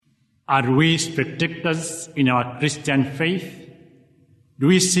Are we spectators in our Christian faith? Do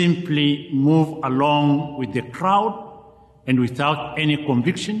we simply move along with the crowd and without any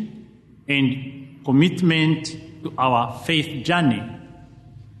conviction and commitment to our faith journey?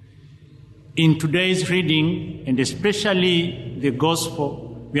 In today's reading, and especially the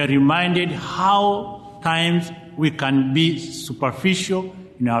Gospel, we are reminded how times we can be superficial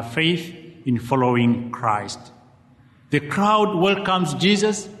in our faith in following Christ. The crowd welcomes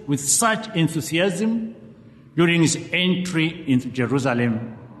Jesus with such enthusiasm during his entry into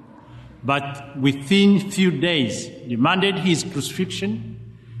Jerusalem, but within few days demanded his crucifixion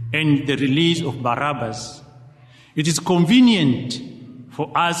and the release of Barabbas. It is convenient for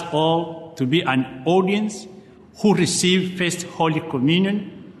us all to be an audience who receive first Holy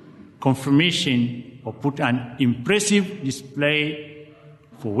Communion, confirmation, or put an impressive display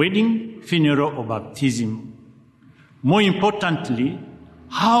for wedding, funeral, or baptism. More importantly,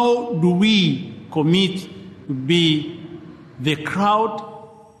 how do we commit to be the crowd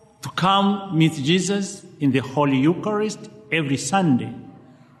to come meet Jesus in the Holy Eucharist every Sunday,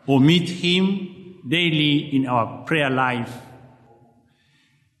 or meet him daily in our prayer life?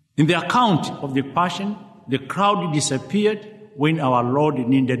 In the account of the Passion, the crowd disappeared when our Lord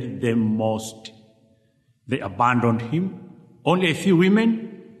needed them most. They abandoned him. Only a few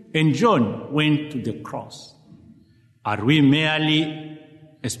women and John went to the cross. Are we merely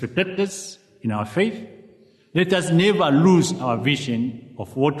spectators in our faith? Let us never lose our vision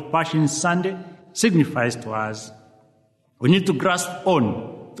of what Passion Sunday signifies to us. We need to grasp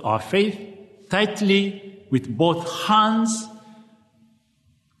on to our faith tightly with both hands,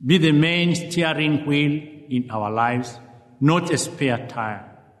 be the main steering wheel in our lives, not a spare tire.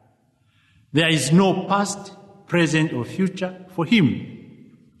 There is no past, present, or future for him.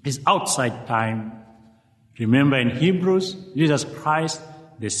 It's outside time. Remember in Hebrews, Jesus Christ,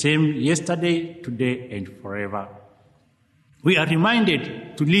 the same yesterday, today, and forever. We are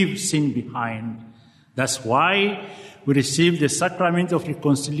reminded to leave sin behind. That's why we receive the sacrament of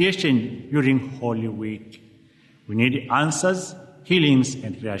reconciliation during Holy Week. We need answers, healings,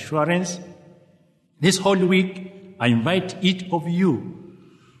 and reassurance. This Holy Week, I invite each of you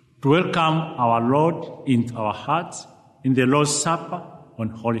to welcome our Lord into our hearts in the Lord's Supper on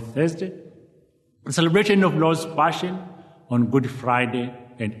Holy Thursday, the celebration of Lord's Passion on Good Friday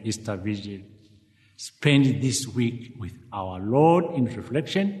and Easter Vigil. Spend this week with our Lord in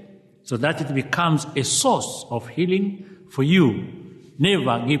reflection so that it becomes a source of healing for you.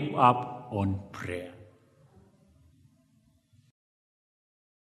 Never give up on prayer.